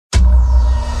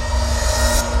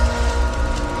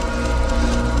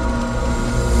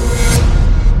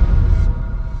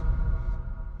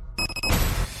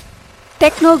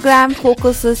Technogram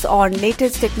focuses on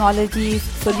latest technologies,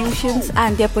 solutions,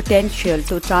 and their potential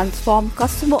to transform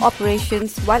customer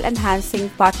operations while enhancing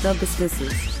partner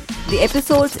businesses. The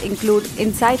episodes include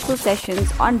insightful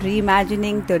sessions on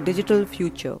reimagining the digital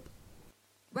future.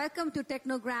 Welcome to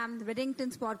Technogram,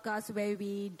 Reddington's podcast, where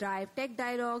we drive tech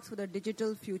dialogues for the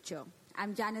digital future.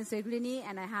 I'm Janice Regulini,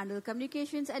 and I handle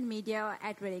communications and media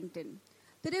at Reddington.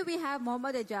 Today we have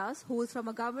Mohammed Aijaz, who is from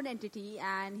a government entity,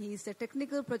 and he's the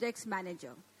technical projects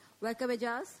manager. Welcome,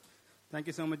 Aijaz. Thank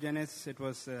you so much, Janice.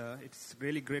 It's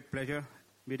really great pleasure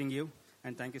meeting you,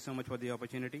 and thank you so much for the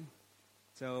opportunity.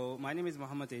 So my name is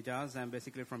Mohammed Aijaz. I'm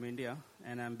basically from India,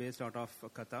 and I'm based out of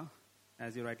Qatar.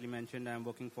 As you rightly mentioned, I'm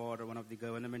working for one of the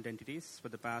government entities for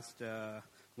the past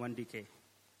 1 decade.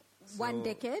 One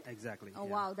decade? Exactly. Oh,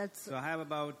 yeah. Wow. So I have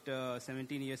about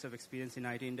 17 years of experience in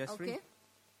IT industry. Okay.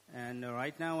 And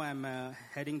right now I'm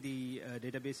heading the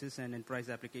databases and enterprise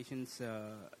applications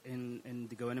in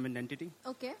the government entity.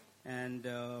 Okay. And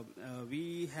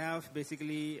we have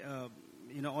basically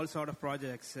all sort of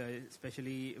projects,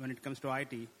 especially when it comes to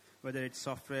IT, whether it's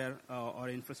software or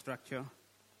infrastructure.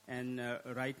 And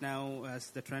right now, as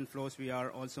the trend flows, we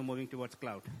are also moving towards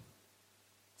cloud.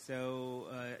 So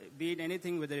be it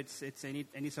anything, whether it's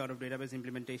any sort of database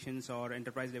implementations or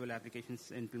enterprise level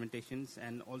applications implementations,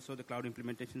 and also the cloud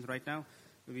implementations right now,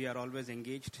 we are always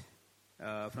engaged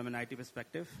from an IT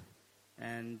perspective.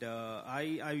 And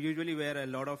I usually wear a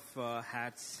lot of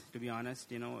hats, to be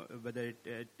honest, whether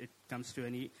it comes to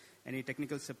any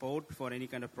technical support for any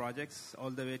kind of projects, all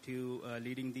the way to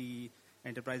leading the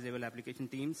enterprise level application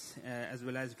teams, as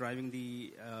well as driving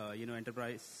the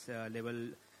enterprise level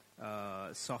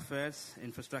softwares,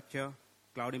 infrastructure,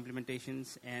 cloud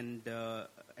implementations, and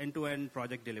end-to-end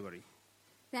project delivery.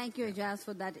 Thank you, Aijaz,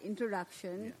 for that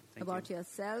introduction about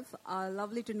yourself.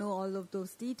 Lovely to know all of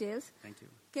those details. Thank you.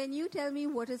 Can you tell me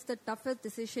what is the toughest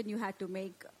decision you had to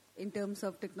make in terms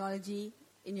of technology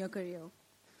in your career?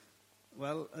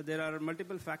 Well, there are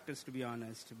multiple factors, to be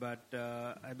honest, but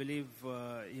I believe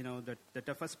that the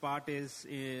toughest part is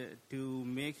to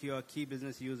make your key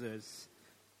business users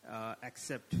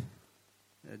accept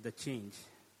the change.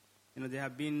 They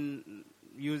have been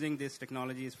using these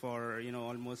technologies for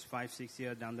almost 5-6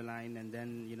 years down the line, and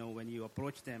then when you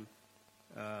approach them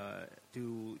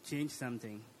to change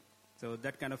something, so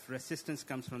that kind of resistance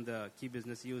comes from the key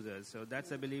business users. So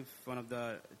that's, I believe, one of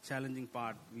the challenging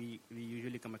part we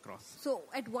usually come across. So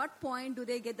at what point do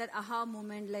they get that aha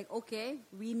moment, like, okay,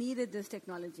 we needed this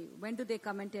technology? When do they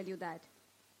come and tell you that?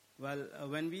 Well,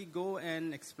 when we go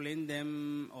and explain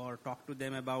them or talk to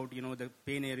them about, the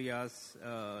pain areas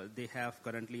they have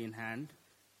currently in hand,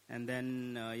 and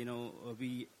then,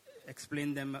 we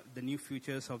explain them the new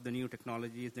features of the new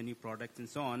technologies, the new products, and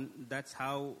so on, that's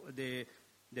how they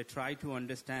try to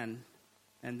understand,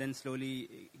 and then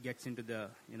slowly gets into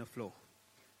the, flow.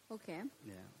 Okay.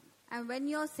 Yeah. And when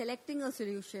you're selecting a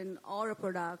solution or a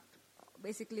product,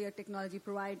 basically a technology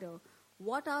provider,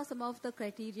 what are some of the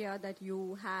criteria that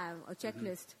you have, a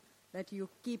checklist that you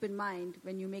keep in mind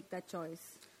when you make that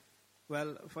choice?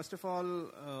 Well, first of all,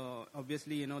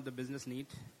 obviously, the business need.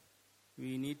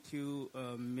 We need to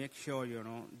make sure,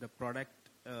 the product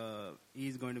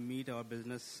is going to meet our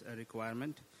business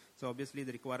requirement. So obviously,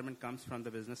 the requirement comes from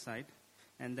the business side.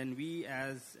 And then we,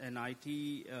 as an IT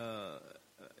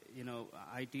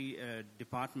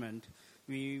department,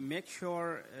 we make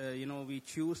sure, we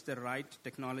choose the right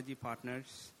technology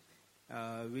partners,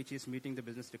 which is meeting the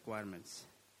business requirements.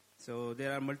 So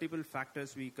there are multiple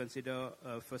factors we consider.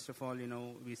 First of all,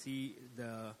 we see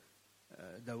the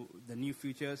new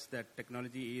features that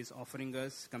technology is offering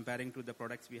us, comparing to the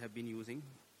products we have been using,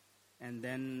 and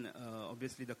then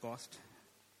obviously the cost,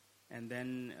 and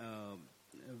then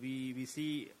we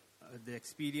see the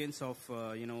experience of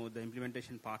the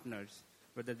implementation partners,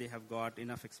 whether they have got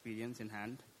enough experience in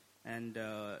hand, and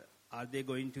are they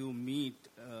going to meet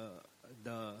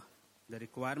the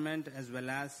requirement, as well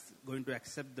as going to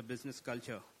accept the business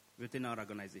culture within our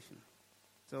organization.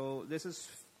 So this is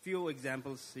few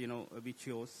examples we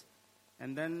chose,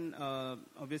 and then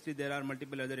obviously there are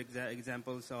multiple other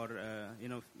examples, or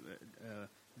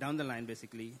down the line,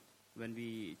 basically when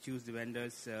we choose the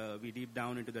vendors, we deep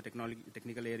down into the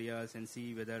technical areas and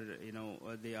see whether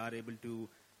they are able to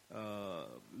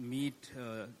meet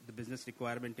the business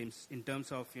requirement in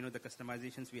terms of the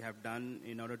customizations we have done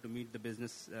in order to meet the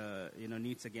business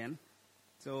needs again.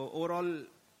 So overall,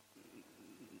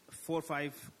 4 or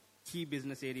 5 key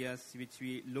business areas which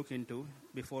we look into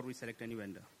before we select any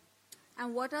vendor.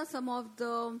 And what are some of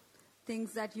the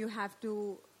things that you have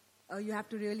to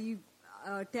really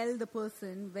tell the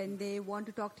person when they want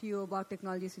to talk to you about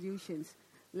technology solutions?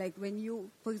 Like when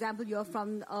you, for example, you're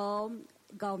from a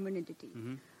government entity.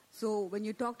 Mm-hmm. So when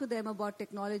you talk to them about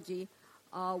technology,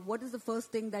 what is the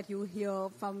first thing that you hear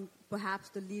from perhaps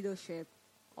the leadership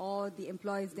or the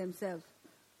employees themselves?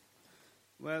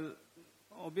 Well,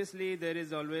 obviously there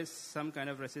is always some kind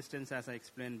of resistance, as I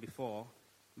explained before.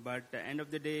 But at the end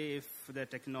of the day, if the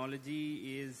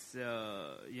technology is,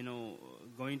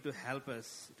 going to help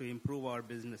us to improve our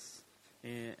business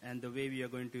and the way we are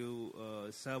going to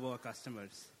serve our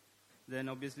customers, then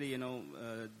obviously,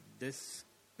 this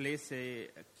plays a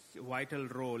vital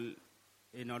role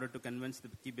in order to convince the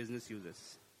key business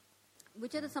users.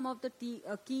 Which are some of the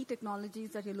key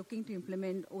technologies that you're looking to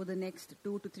implement over the next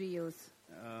 2 to 3 years?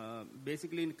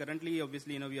 Basically, currently,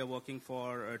 obviously, we are working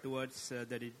towards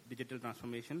the digital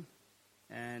transformation,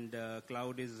 and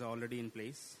cloud is already in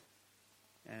place.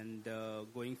 And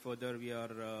going further, we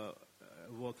are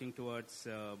working towards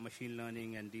machine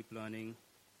learning and deep learning,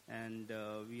 and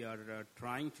we are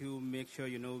trying to make sure,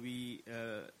 we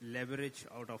leverage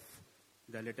out of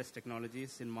the latest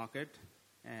technologies in market,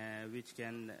 which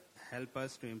can help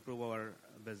us to improve our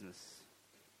business.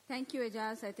 Thank you,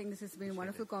 Aijaz. I think this has been a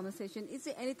wonderful conversation. Is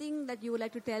there anything that you would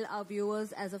like to tell our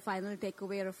viewers as a final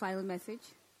takeaway or a final message?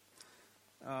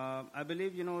 I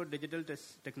believe, digital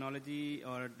technology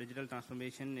or digital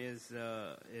transformation is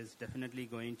definitely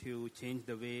going to change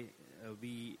the way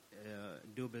we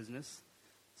do business.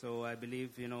 So I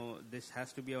believe, this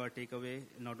has to be our takeaway,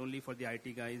 not only for the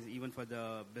IT guys, even for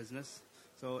the business.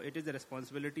 So it is the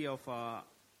responsibility of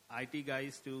IT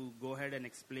guys to go ahead and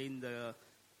explain the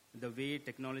way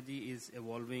technology is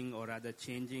evolving, or rather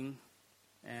changing,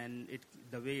 and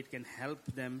the way it can help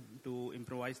them to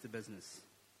improvise the business.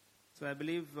 So I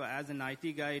believe as an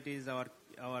IT guy, it is our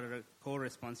core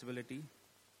responsibility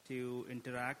to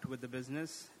interact with the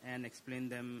business and explain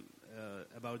them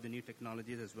about the new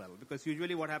technologies as well. Because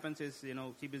usually what happens is,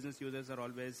 key business users are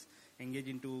always engaged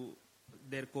into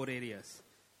their core areas.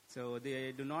 So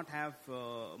they do not have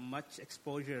much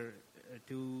exposure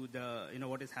to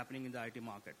what is happening in the IT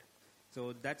market.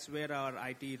 So that's where our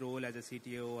IT role as a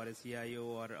CTO or a CIO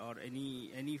or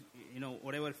any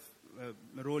whatever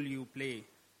role you play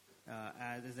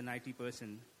as an IT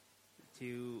person,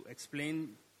 to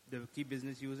explain the key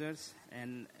business users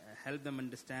and help them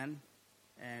understand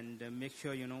and make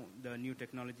sure the new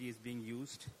technology is being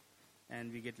used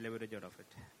and we get leverage out of it.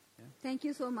 Yeah? Thank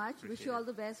you so much. Appreciate Wish you all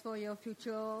the best for your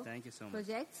future Thank you so much.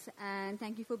 projects, and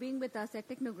thank you for being with us at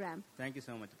Technogram. Thank you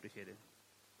so much. Appreciate it.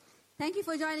 Thank you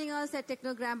for joining us at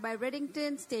Technogram by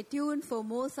Reddington. Stay tuned for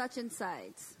more such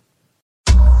insights.